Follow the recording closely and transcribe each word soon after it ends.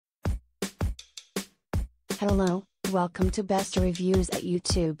Hello, welcome to Best Reviews at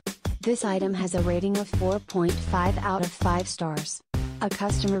YouTube. This item has a rating of 4.5 out of 5 stars. A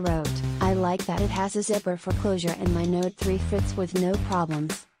customer wrote, "I like that it has a zipper for closure and my Note 3 fits with no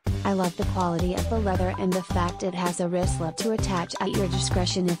problems. I love the quality of the leather and the fact it has a wristlet to attach at your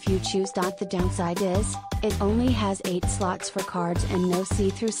discretion if you choose. The downside is, it only has 8 slots for cards and no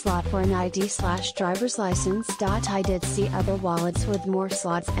see-through slot for an ID/driver's license. I did see other wallets with more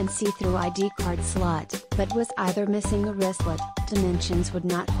slots and see-through ID card slot, but was either missing a wristlet, dimensions would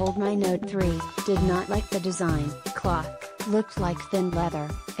not hold my Note 3, did not like the design, cloth, looked like thin leather,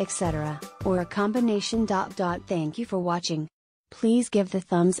 etc., or a combination. Thank you for watching. Please give the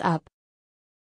thumbs up,